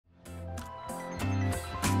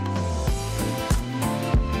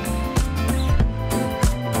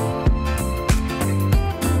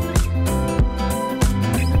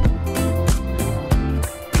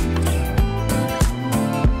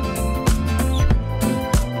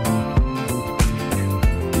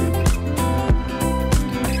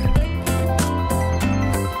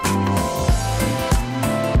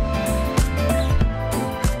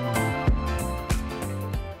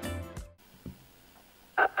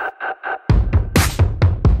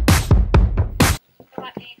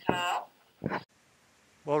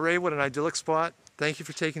Ray, what an idyllic spot. Thank you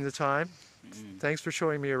for taking the time. Thanks for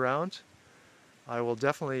showing me around. I will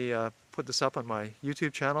definitely put this up on my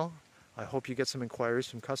YouTube channel. I hope you get some inquiries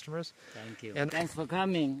from customers. Thank you. And thanks for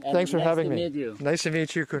coming. And thanks for having me. Nice to meet you. Nice to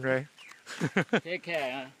meet you, Kunray. Take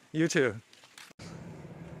care. You too.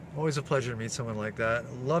 Always a pleasure to meet someone like that.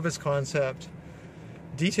 Love his concept.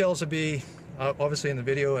 Details will be obviously in the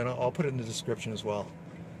video, and I'll put it in the description as well.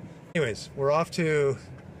 Anyways, we're off to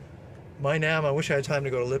Maenam. I wish I had time to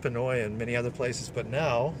go to Lip Hanoi and many other places, but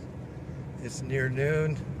now it's near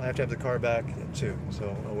noon. I have to have the car back at 2,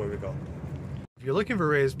 so away we go. If you're looking for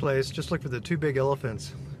Ray's place, just look for the 2 big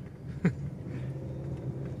elephants.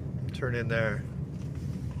 Turn in there.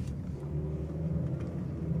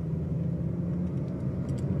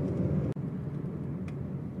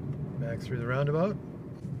 Back through the roundabout.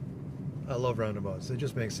 I love roundabouts. They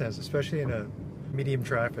just make sense, especially in a medium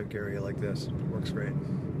traffic area like this. It works great.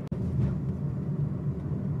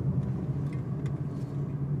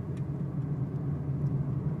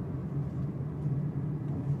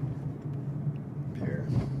 Here.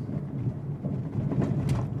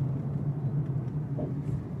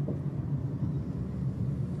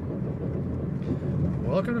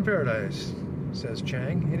 Welcome to paradise, says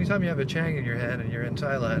Chang. Anytime you have a Chang in your hand and you're in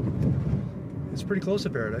Thailand, it's pretty close to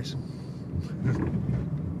paradise.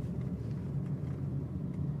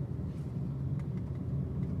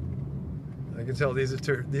 I can tell these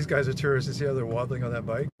guys are tourists. You see how they're wobbling on that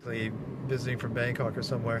bike? They're visiting from Bangkok or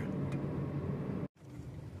somewhere.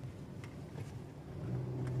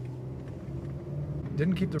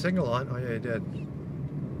 Didn't keep the signal on. Oh yeah, he did.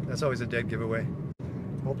 That's always a dead giveaway.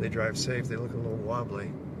 Hope they drive safe. They look a little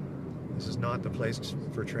wobbly. This is not the place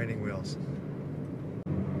for training wheels.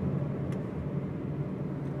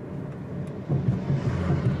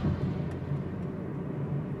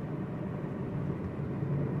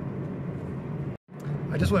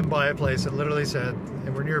 I just went by a place that literally said,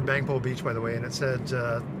 and we're near Bangkok Beach by the way, and it said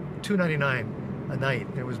 $2.99 a night.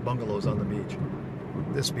 It was bungalows on the beach.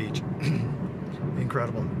 This beach.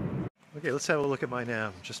 Incredible. Okay, let's have a look at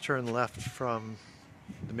Maenam. Just turn left from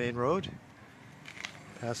the main road,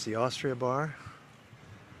 past the Austria bar.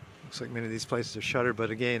 Looks like many of these places are shuttered,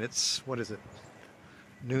 but again, it's, what is it?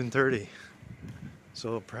 Noon 30.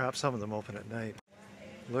 So perhaps some of them open at night.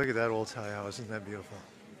 Look at that old Thai house, isn't that beautiful?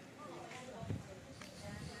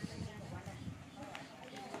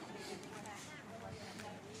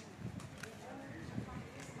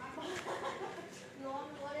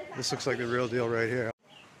 This looks like the real deal right here.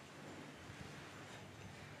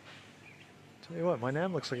 Tell you what,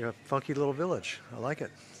 Maenam looks like a funky little village. I like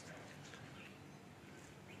it.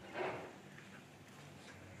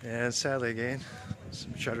 And sadly again,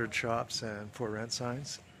 some shuttered shops and for rent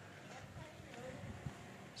signs.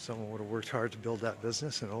 Someone would have worked hard to build that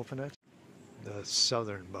business and open it. The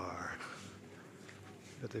Southern Bar.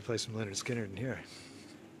 Bet they play some Leonard Skinner in here.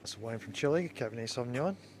 That's wine from Chile, Cabernet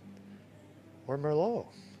Sauvignon, or Merlot.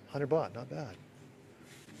 100 baht, not bad.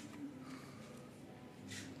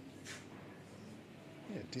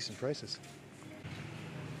 Yeah, decent prices.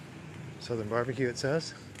 Southern Barbecue, it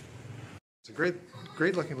says. It's a great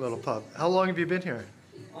looking little pub. How long have you been here?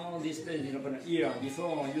 This place is open here.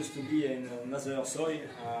 Before I used to be in another soil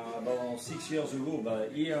about 6 years ago,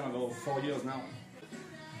 but here about 4 years now.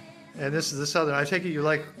 And this is the Southern. I take it you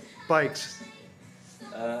like bikes.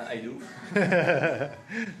 I do.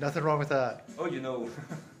 Nothing wrong with that. Oh, you know.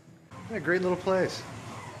 Yeah, great little place.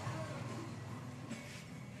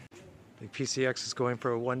 I think PCX is going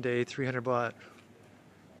for a 1 day 300 baht.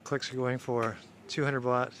 Clicks are going for 200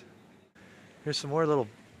 baht. Here's some more little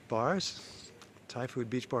bars. Thai food,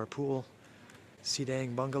 beach bar, pool,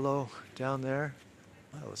 Sidang bungalow down there.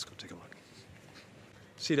 Oh, let's go take a look.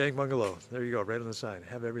 Sidang bungalow. There you go, right on the side.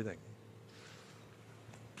 Have everything.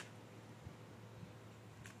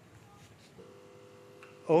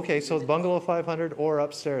 Okay, so the bungalow 500 or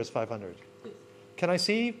upstairs 500. Can I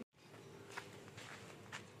see?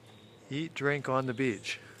 Eat, drink on the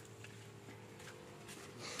beach.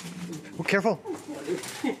 Oh, careful.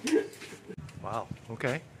 Wow,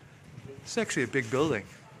 okay. It's actually a big building.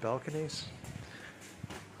 Balconies.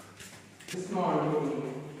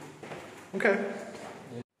 Okay.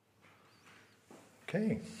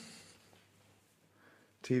 Okay.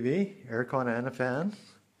 TV, aircon and a fan.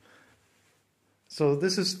 So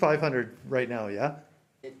this is 500 right now, yeah?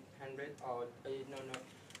 800 or no,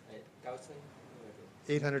 1,000.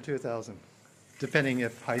 800 to 1,000, depending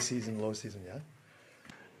if high season, low season, yeah?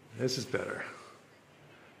 This is better.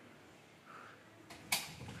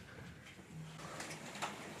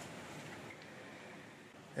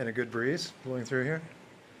 And a good breeze blowing through here.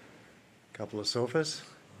 A couple of sofas.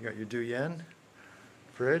 You got your Du Yen,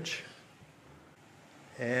 fridge.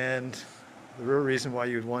 And the real reason why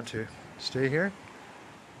you'd want to stay here,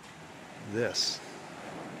 this.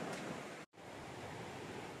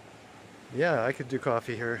 Yeah, I could do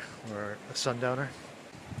coffee here or a sundowner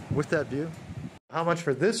with that view. How much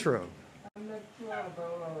for this room? I'm not sure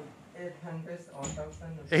about 800 or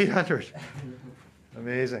 1,000. 800.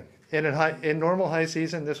 Amazing. In normal high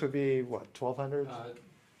season, this would be what, 1,200?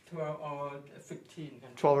 12 or 15.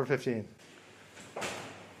 12 or 15.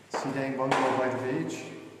 Sidang bungalow by the beach.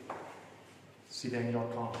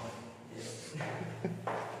 Sidang.com. Yes.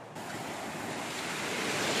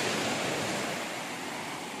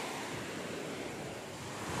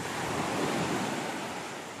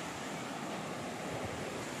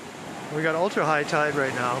 We got ultra high tide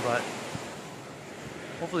right now, but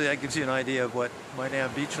hopefully that gives you an idea of what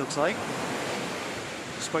Maenam Beach looks like,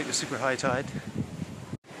 despite the super high tide.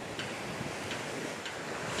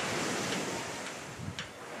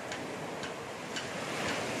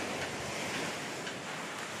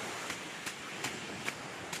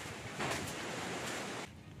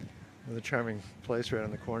 Another charming place right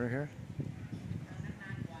on the corner here.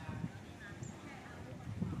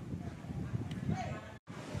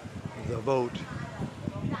 The Boat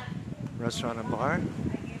restaurant and bar.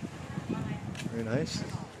 Very nice.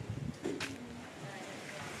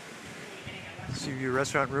 Sea View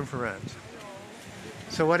restaurant, room for rent.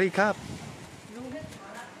 So what do you cup?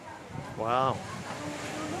 Wow.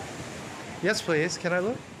 Yes, please. Can I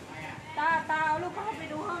look? I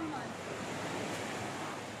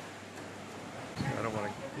don't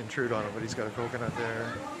want to intrude on him, but he's got a coconut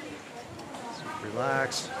there. He's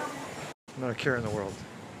relaxed. Not a care in the world.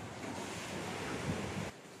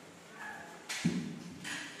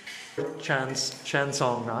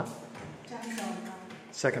 Chansong, not?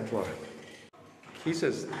 Second floor. He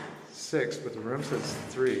says 6, but the room says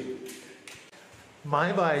 3.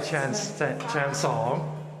 My by Chansong.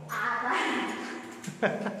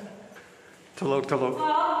 Talok talok.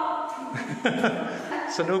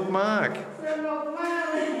 Sanuk Mark.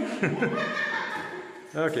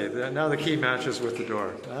 Okay, now the key matches with the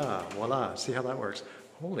door. Ah, voila. See how that works.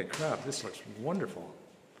 Holy crap, this looks wonderful.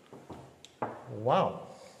 Wow.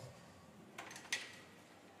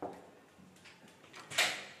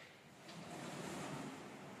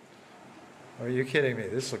 Are you kidding me?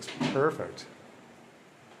 This looks perfect.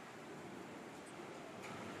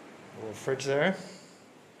 A little fridge there.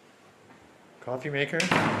 Coffee maker.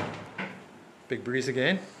 Big breeze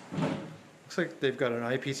again. Looks like they've got an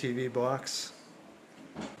IPTV box.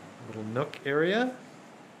 A little nook area.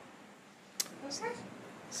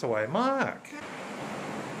 So I mark.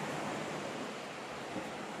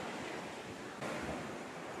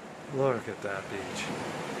 Look at that beach.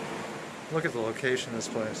 Look at the location of this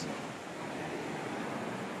place.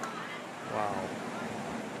 Wow.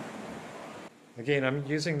 Again, I'm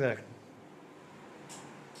using the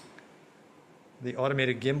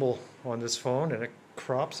automated gimbal on this phone, and it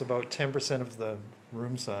crops about 10% of the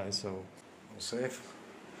room size, so we'll safe.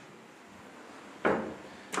 And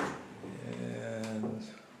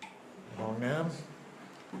Maenam.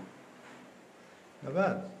 Not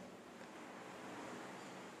bad.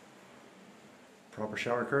 Proper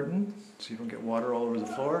shower curtain, so you don't get water all over the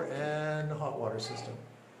floor, and a hot water system.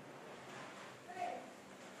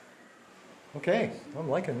 Okay, I'm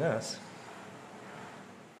liking this.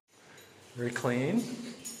 Very clean.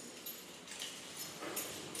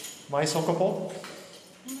 My sokopo.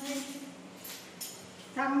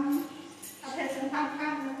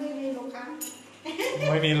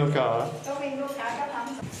 Maybe luka.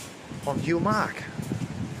 From Hugh Mark.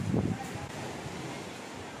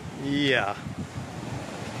 Yeah.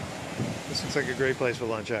 This looks like a great place for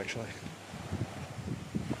lunch, actually.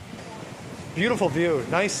 Beautiful view.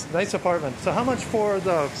 Nice apartment. So how much for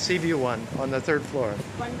the sea view one on the 3rd floor?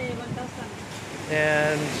 1 day, 1,000.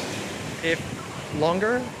 And if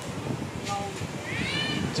longer? No.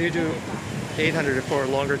 Do you do 800 for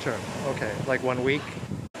longer term? Okay, like 1 week?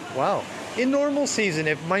 Wow. In normal season,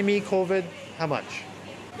 if my me COVID, how much?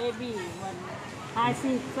 Maybe one high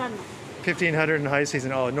season. 1,500 in high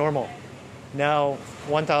season. Oh, normal. Now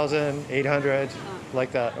 1,800,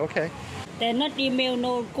 like that. Okay. They not email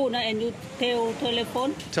no good and you tell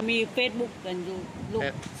telephone me Facebook and you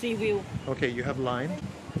look see view. Okay, you have line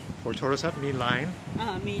for Torosap, me line.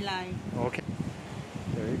 Me line. Okay.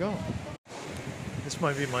 There you go. This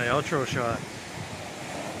might be my outro shot.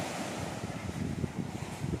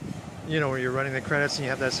 You know, where you're running the credits and you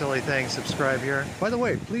have that silly thing, subscribe here. By the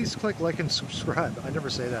way, please click like and subscribe. I never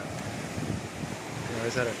say that. Yeah,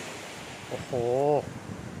 is that it? Oh.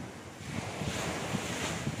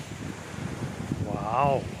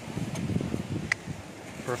 Wow.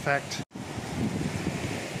 Perfect.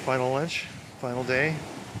 Final lunch, final day.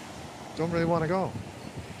 Don't really want to go.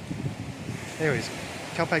 Anyways,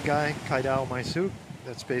 Khao Pad Gai Kai Dao My Soup.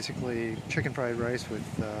 That's basically chicken fried rice with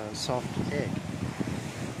soft egg.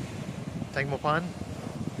 Tang Mo Pan,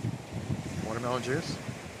 watermelon juice,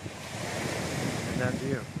 and that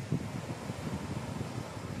view.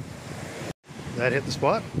 That hit the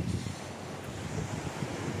spot.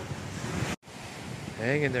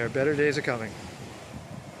 Hang in there, better days are coming.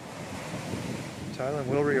 Thailand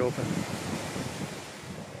will reopen.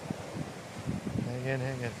 Hang in,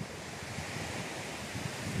 hang in.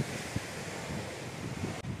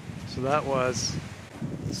 So that was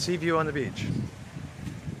sea view on the beach.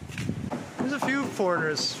 There's a few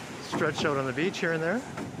foreigners stretched out on the beach here and there,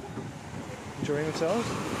 enjoying themselves.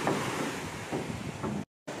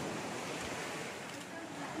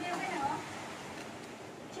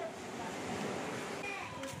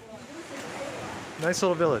 Nice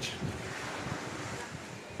little village.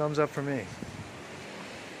 Thumbs up for me.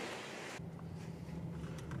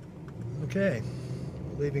 Okay,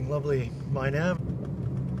 leaving lovely Maenam.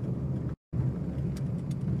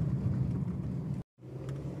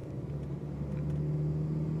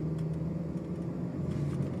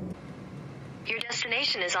 Your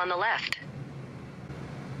destination is on the left.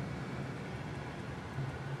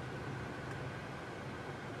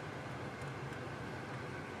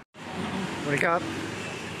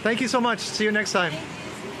 Thank you so much. See you next time.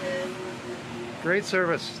 Great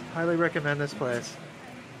service. Highly recommend this place.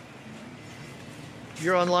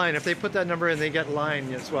 You're online. If they put that number in, they get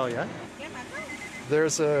line as well, yeah?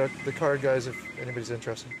 There's the card, guys, if anybody's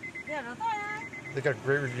interested. They got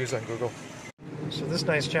great reviews on Google. So this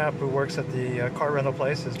nice chap who works at the car rental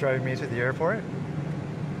place is driving me to the airport,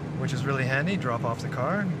 which is really handy. Drop off the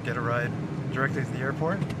car, get a ride directly to the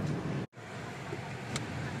airport.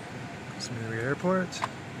 Samui Airport.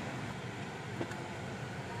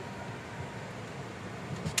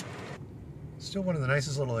 Still one of the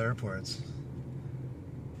nicest little airports.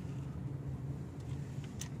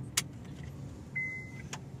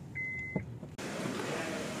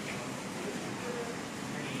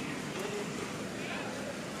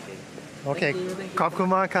 Okay, Khop Khun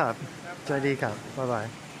Mak Kap. Jai Di Kap. Bye bye.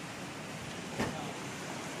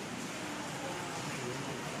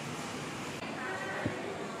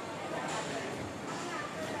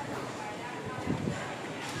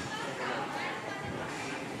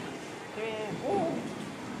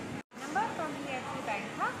 Number from here to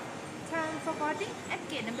Bangkok. Time for boarding at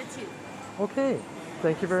gate number 2. Okay,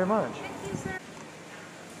 thank you very much. Thank you, sir.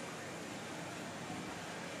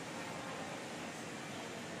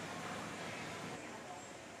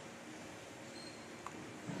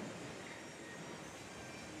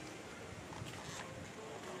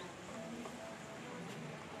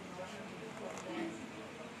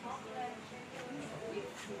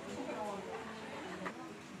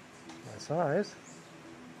 Size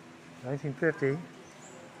 1950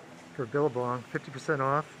 for Billabong, 50%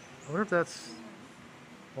 off. I wonder if that's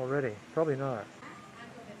already. Probably not.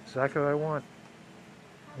 Exactly what I want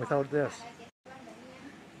without this.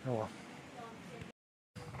 Oh well.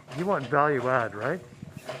 You want value add, right?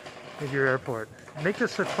 In your airport. Make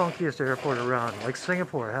this the funkiest airport around. Like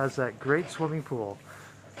Singapore has that great swimming pool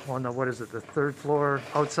on the, what is it, the 3rd floor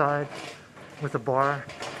outside with a bar.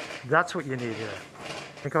 That's what you need here.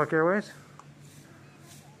 Bangkok Airways,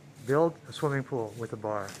 build a swimming pool with a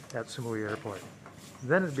bar at Samui Airport.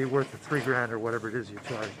 Then it'd be worth the $3,000 or whatever it is you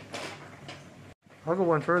charge. I'll go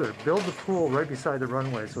one further. Build the pool right beside the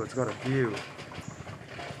runway so it's got a view.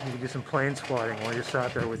 You can do some plane spotting while you're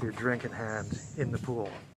sat there with your drink in hand in the pool.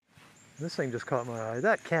 This thing just caught my eye.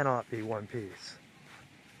 That cannot be one piece.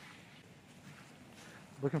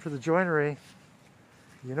 Looking for the joinery.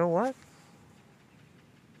 You know what?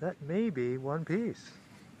 That may be one piece.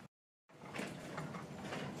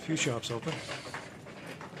 Few shops open.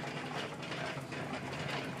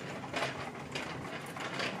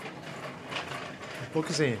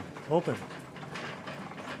 Bookazine, open.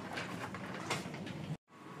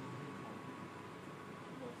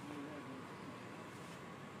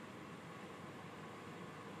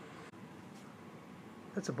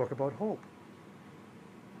 It's a book about hope.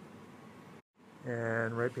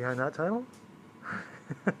 And right behind that title,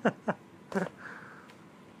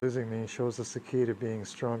 losing me shows us the key to being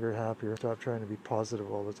stronger, happier. Stop trying to be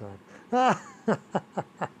positive all the time.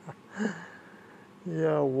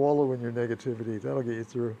 Yeah, wallow in your negativity. That'll get you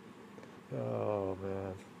through. Oh,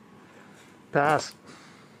 man. Pass.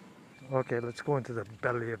 Okay, let's go into the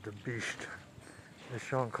belly of the beast. As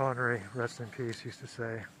Sean Connery, rest in peace, used to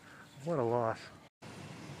say. What a loss.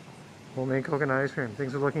 Homemade coconut ice cream.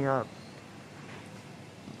 Things are looking up.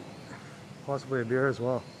 Possibly a beer as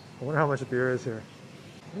well. I wonder how much a beer is here.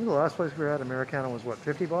 I think the last place we were at, Americano, was what,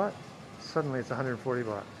 50 baht? Suddenly it's 140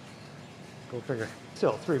 baht. Go figure.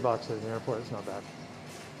 Still, $3 at an airport, it's not bad.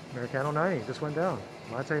 Americano 90, just went down.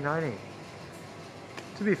 Latte 90.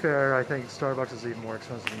 To be fair, I think Starbucks is even more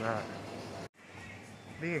expensive than that.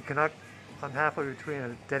 Being a Canuck, I'm halfway between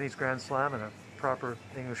a Denny's Grand Slam and a proper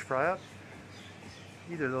English fry-up.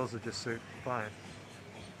 Either of those would just suit fine.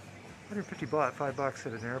 150 baht, $5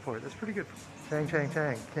 at an airport. That's pretty good. Chang Chang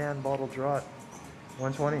Chang, can bottled draught,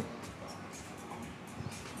 120.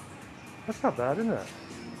 That's not bad, isn't it?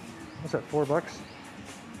 What's that, $4?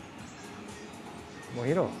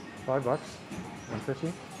 Mojito, $5,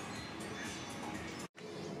 150.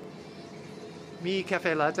 Me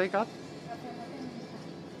cafe latte cup?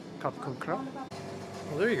 Cup crap.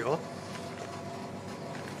 Well, there you go.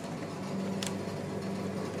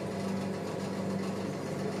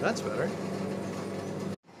 That's better.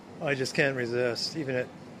 I just can't resist, even at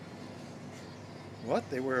what?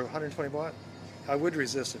 They were 120 baht? I would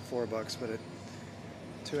resist at $4, but at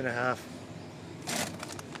 2.5,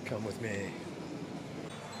 come with me.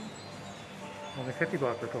 Only 50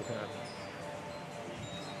 baht per coconut.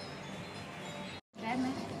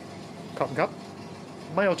 Cup and cup?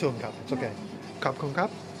 My own cup, it's okay. Cup and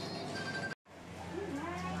cup?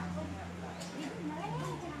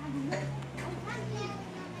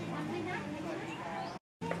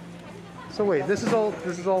 So wait, this is all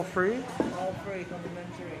free? All free,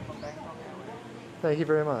 complimentary from Bangkok. Thank you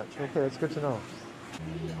very much. Okay, it's good to know.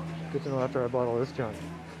 Good to know after I bought all this junk.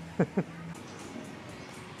 A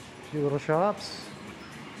few little shops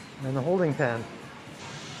and the holding pen.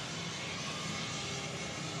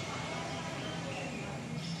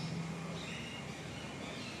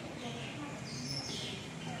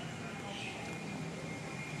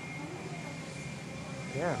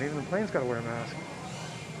 Yeah, even the plane's got to wear a mask.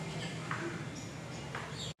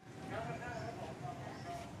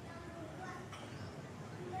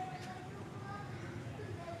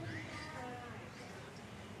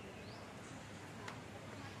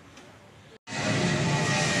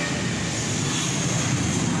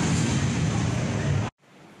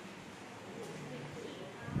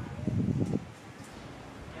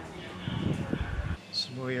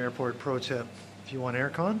 Samui Airport pro tip: if you want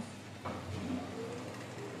aircon,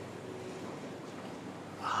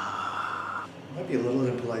 might be a little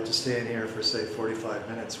impolite to stay in here for say 45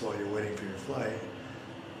 minutes while you're waiting for your flight.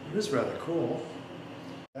 It is rather cool.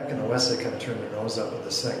 Back in the West, they kind of turn their nose up at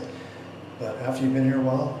this thing, but after you've been here a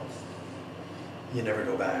while, you never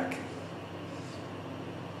go back.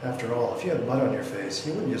 After all, if you had mud on your face,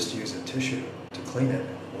 you wouldn't just use a tissue to clean it,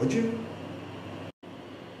 would you?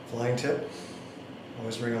 Flying tip: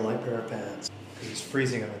 always bring a light pair of pants, because it's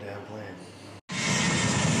freezing on a damn plane.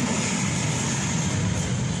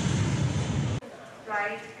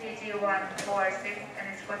 Flight PG146 and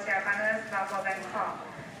its co-chair partners bound for Bangkok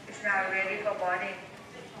is now ready for boarding.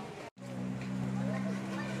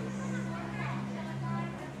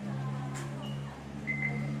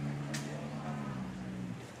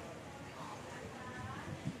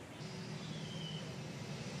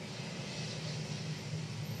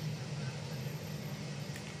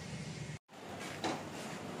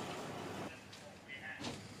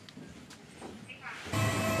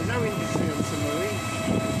 No industry on Samui.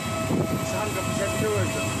 It's 100%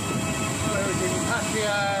 tourism. Whereas in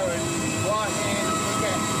Pattaya and Wahin,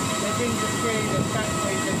 there's industry, there's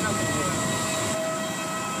factories, there's nothing here.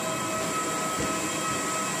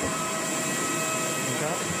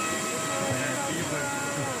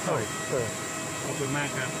 โอ้ยเออ ขอบคุณมาก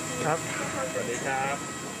ครับ ครับ สวัสดีครับ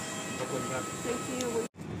ขอบคุณครับ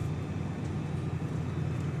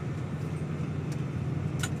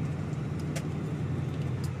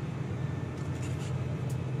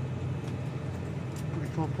Pretty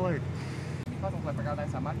full plate. ข้อสงสัยประการใด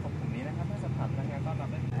สามารถกดปุ่มนี้นะครับเพื่อสอบถามพนักงานต้อนรับ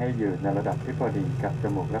ได้ ให้อยู่ในระดับที่พอดีกับจ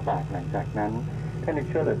มูกและปากหลังจากนั้นให้นึก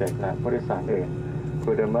ช่วยเหลือเด็กและผู้โดยสารอื่น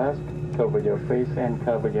Put a mask, cover your face and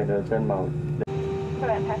cover your nose and mouth.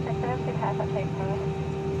 Current passengers, prepare for takeoff.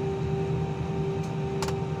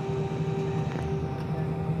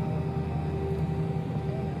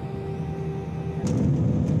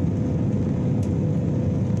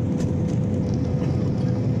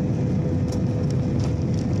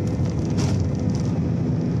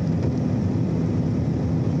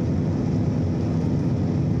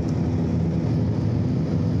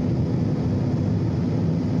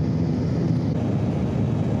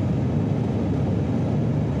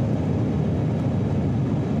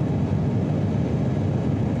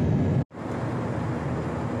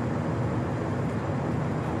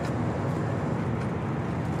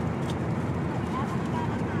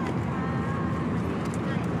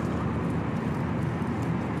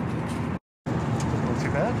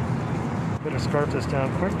 scarf this down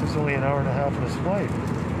quick. There's only an hour and a half in this flight.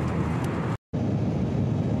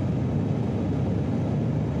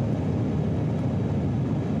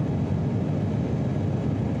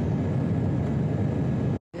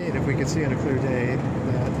 And if we can see on a clear day,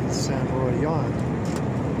 that is Samui yacht.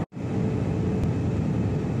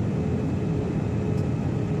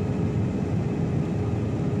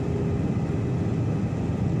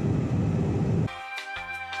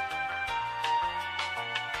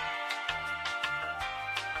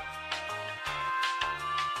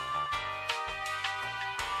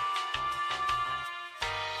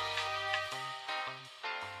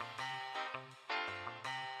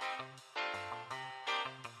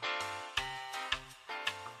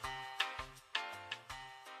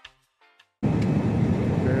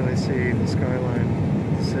 Barely see the skyline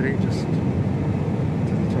city just to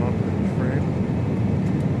the top of the frame.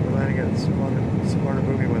 We're landing at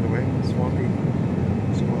Samui, by the way, swampy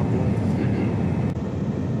swampland.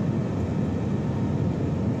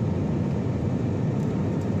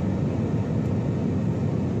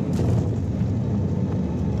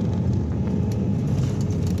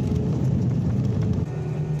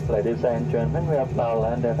 Ladies and gentlemen, we have now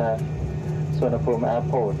landed at Suvarnabhumi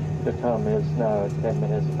Airport. The time is now 10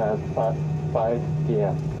 minutes past 5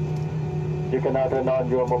 p.m. You can now turn on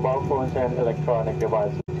your mobile phones and electronic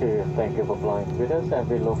devices too. Thank you for flying with us, and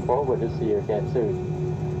we look forward to see you again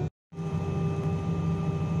soon.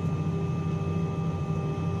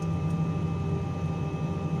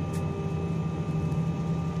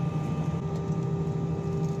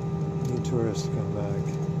 Need tourists to come back.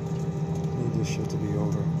 Need this shit to be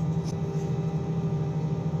over.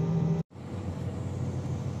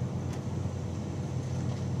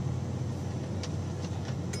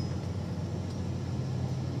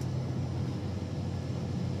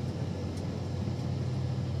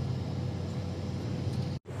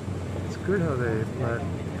 Good how they let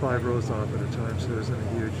 5 rows off at a time so there isn't a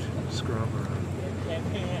huge scrum or a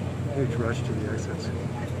huge rush to the exits.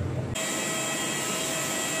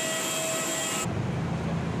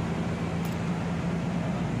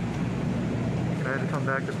 I had to come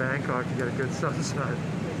back to Bangkok to get a good sunset.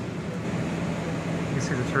 You can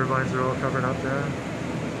see the turbines are all covered up there.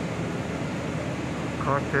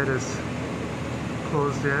 Cockpit is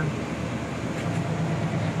closed in.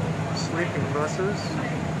 Sleeping buses.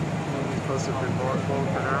 Must have been moved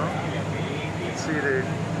for now. You can see they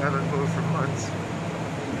haven't moved for months.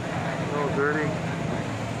 All dirty.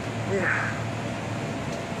 Yeah.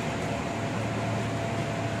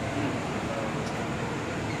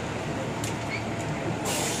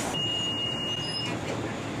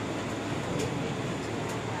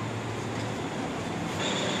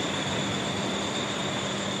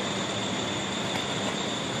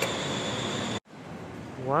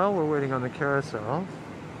 While we're waiting on the carousel,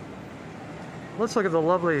 let's look at the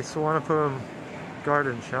lovely Suvarnabhumi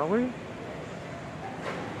garden, shall we?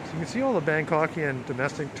 So you can see all the Bangkokian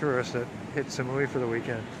domestic tourists that hit Samui for the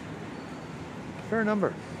weekend. Fair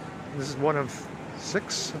number. This is one of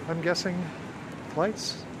 6, I'm guessing,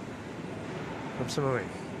 flights from Samui.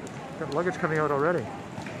 Got luggage coming out already.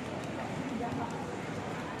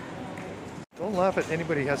 Don't laugh at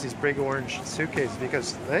anybody who has these big orange suitcases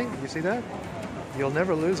because, hey, you see that? You'll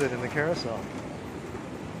never lose it in the carousel.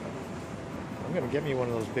 I'm gonna get me one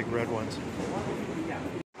of those big red ones.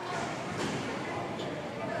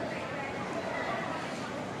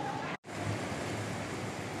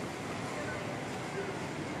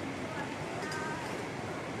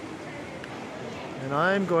 And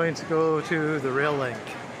I'm going to go to the rail link.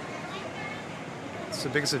 It's the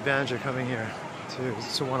biggest advantage of coming here to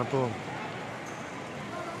Suvarnabhumi.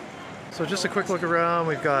 So just a quick look around.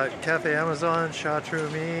 We've got Cafe Amazon,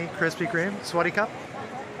 Chatrumi, Krispy Kreme, Swaddy Cup.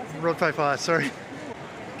 Road 55, sorry.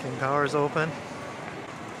 King Power's open.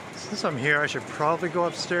 Since I'm here, I should probably go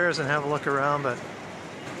upstairs and have a look around, but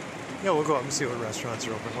yeah, we'll go up and see what restaurants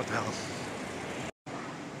are open. What the hell?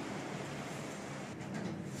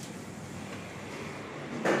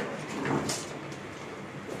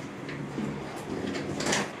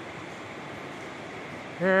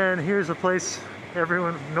 And here's a place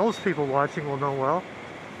most people watching will know well.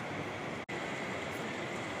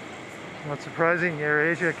 Not surprising,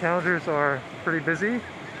 AirAsia counters are pretty busy.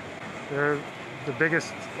 They're the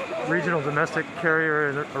biggest regional domestic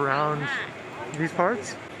carrier around these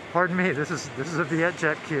parts. Pardon me, this is a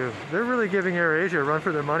VietJet queue. They're really giving AirAsia a run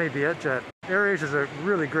for their money, VietJet. AirAsia is a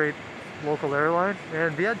really great local airline,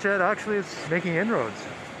 and VietJet actually is making inroads.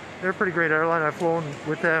 They're a pretty great airline. I've flown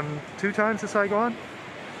with them 2 times to Saigon.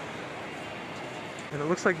 And it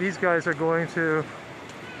looks like these guys are going to,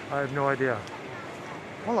 I have no idea.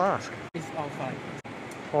 I'll ask. It's outside.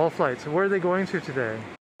 All flights. Where are they going to today?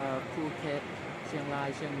 Phuket, Chiang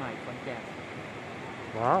Rai, Chiang Mai, Khon Kaen,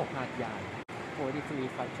 Wow. Hat Yai. 43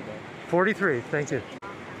 flights today. 43, thank you.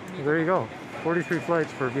 Well, there you go. 43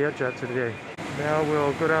 flights for Vietjet today. Now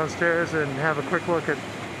we'll go downstairs and have a quick look at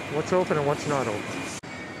what's open and what's not open.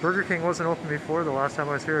 Burger King wasn't open before the last time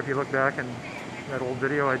I was here. If you look back in that old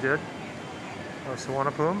video I did of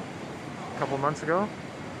Suvarnabhumi a couple months ago,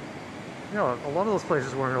 you know, a lot of those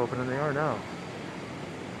places weren't open and they are now.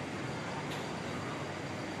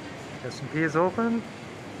 S&P is open.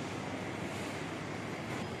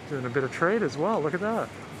 Doing a bit of trade as well. Look at that.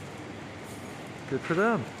 Good for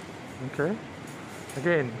them. Okay.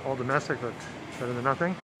 Again, all domestic, but better than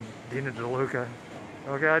nothing. Dina DeLuca.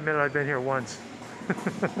 Okay, I admit I've been here once.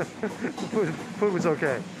 Food was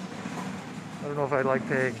okay. I don't know if I'd like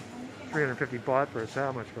paying 350 baht for a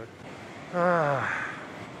sandwich, but...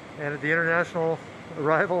 and at the international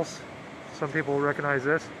arrivals, some people will recognize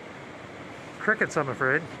this. Crickets, I'm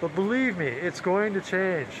afraid. But believe me, it's going to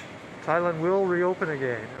change. Thailand will reopen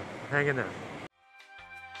again. Hang in there.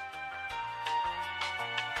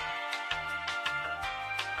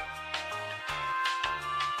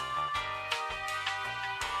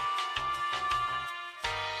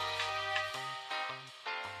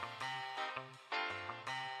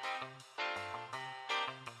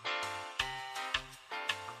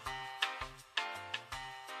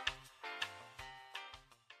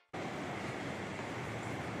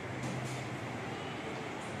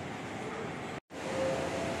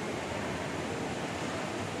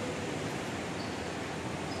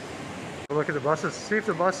 Look at the buses. See if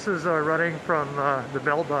the buses are running from the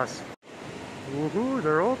Bell bus. Woohoo,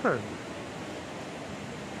 they're open.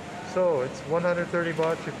 So it's 130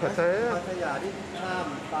 baht to Pattaya.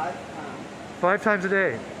 5 times a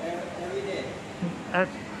day. Every day. At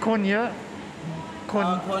Konya.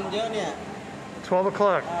 12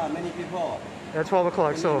 o'clock. Many people. At 12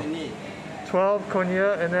 o'clock. So 12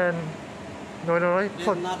 Konya and then no.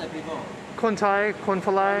 Not the people. คนไทยคนฝ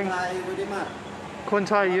รั่ง Thai very much. คน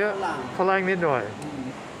ไทยเยอะฝรั่งนิดหน่อย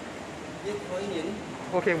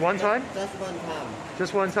Okay, one time? Just one time.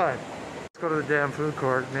 Just one time. Let's go to the damn food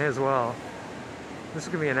court. May as well. This is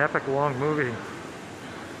going to be an epic long movie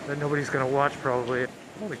that nobody's going to watch probably.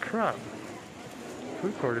 Holy crap.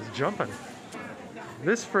 Food court is jumping.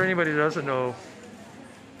 This, for anybody who doesn't know,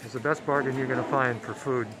 is the best bargain you're going to find for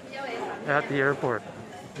food at the airport.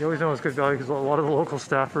 You always know it's good value because a lot of the local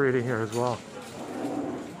staff are eating here as well.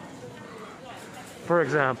 For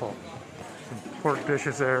example, some pork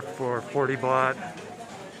dishes there for 40 baht,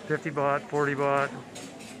 50 baht, 40 baht.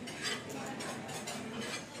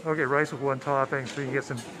 Okay, rice with one topping, so you can get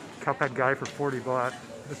some khao pad gai for 40 baht.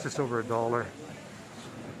 That's just over $1.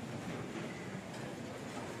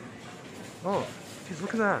 Oh, geez,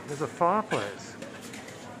 look at that. There's a pho place.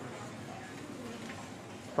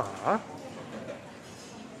 Pho?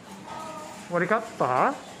 What do you got?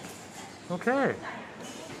 Pho? Okay.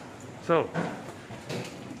 So,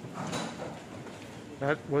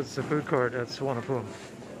 that was the food court at Suvarnabhumi.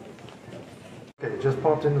 Okay, just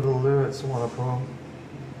popped into the loo at Suvarnabhumi.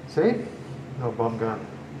 See? No bum gun.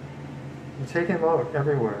 You're taking them out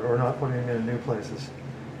everywhere or not putting them in new places.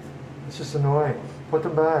 It's just annoying. Put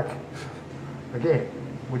them back. Again,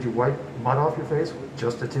 would you wipe mud off your face with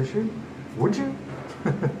just a tissue? Would you?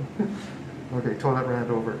 Okay, toilet ran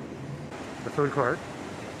over. The food court.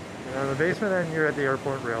 You're in the basement and you're at the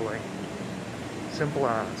airport railing. Simple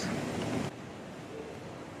as.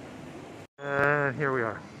 And here we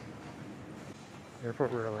are.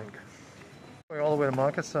 Airport railing. Going all the way to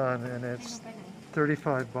Makasan and it's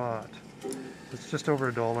 35 baht. It's just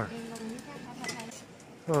over $1.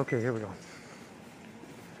 Okay, here we go.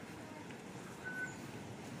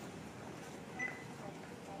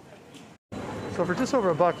 So for just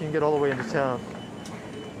over $1 you can get all the way into town.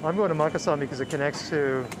 I'm going to Makasan because it connects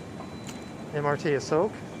to MRT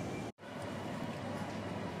Asok.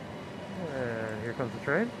 And here comes the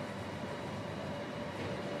train.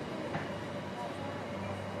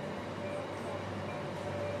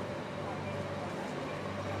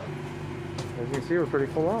 As you can see, we're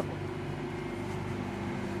pretty full up.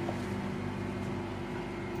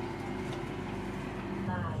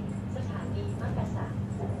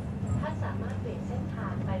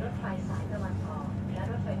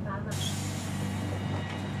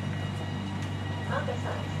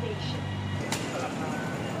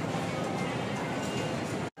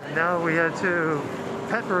 Now we head to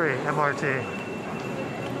Petbury MRT,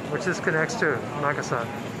 which this connects to Makasan.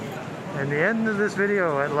 And the end of this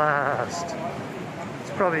video at last.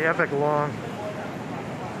 It's probably epic long.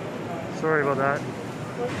 Sorry about that.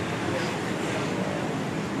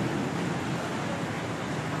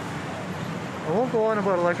 I won't go on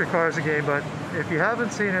about electric cars again, but if you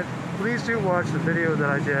haven't seen it, please do watch the video that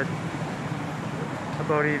I did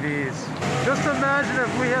about EVs. Just imagine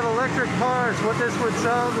if we had electric cars, what this would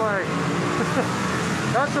sound like.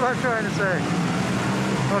 That's what I'm trying to say.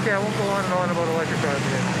 Okay, I won't go on and on about electric cars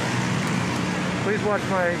again. Please watch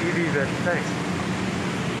my EV vid. Thanks.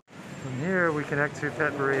 From here, we connect to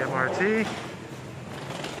Petbury MRT.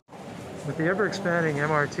 With the ever-expanding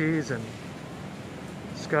MRTs and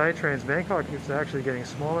SkyTrains, Bangkok is actually getting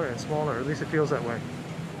smaller and smaller, at least it feels that way.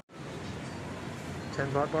 10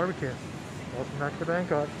 baht barbecue. Welcome back to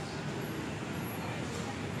Bangkok.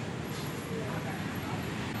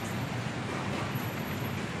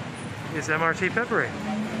 It's MRT Petbury,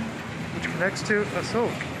 which connects to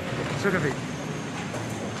Sukhumvit.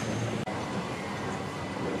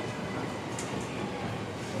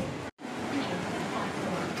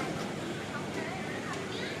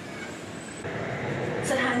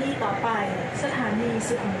 สถานีต่อไปสถานี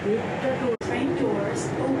สุขุมวิทประตู Train doors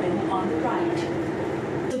open on the right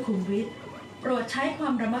สุขุมวิทโปรดใช้ควา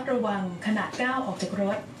มระมัดระวังขณะก้าวออกจากร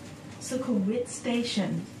ถ Sukhumvit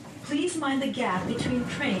Station Please mind the gap between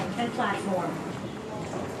train and platform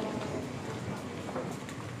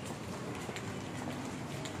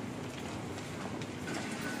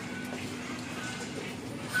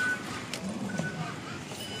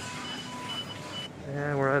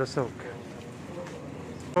And we're at a soak.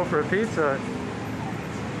 Go for a pizza.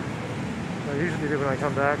 I usually do when I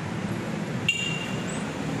come back.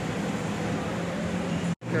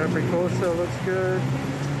 Capricosa looks good.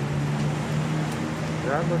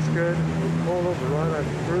 That looks good. Polo, Verona,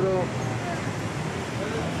 Bruto.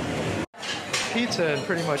 Pizza and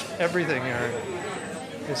pretty much everything here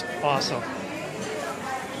is awesome,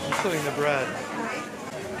 including the bread.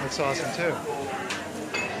 It's awesome too.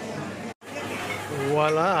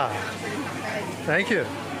 Voila! Thank you.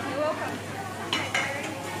 You're welcome.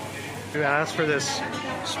 You asked for this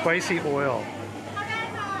spicy oil.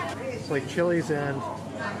 It's like chilies and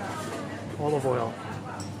olive oil.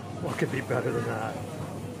 What could be better than that?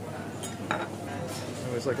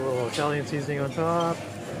 It was like a little Italian seasoning on top.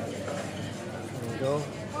 There we go.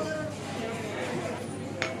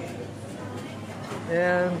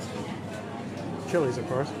 And chilies, of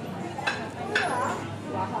course.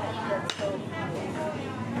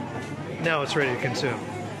 Now it's ready to consume.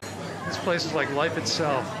 This place is like life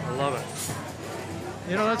itself. I love it.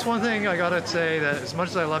 You know, that's one thing I gotta say, that as much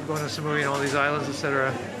as I love going to Samui and all these islands,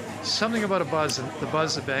 etc., something about the buzz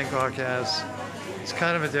that Bangkok has, it's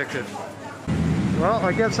kind of addictive. Well,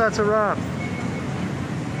 I guess that's a wrap.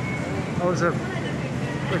 That was a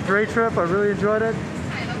great trip. I really enjoyed it.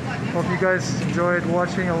 Hope you guys enjoyed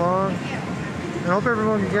watching along. And hope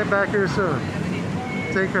everyone can get back here soon.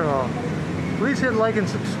 Take care all. Please hit like and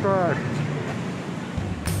subscribe.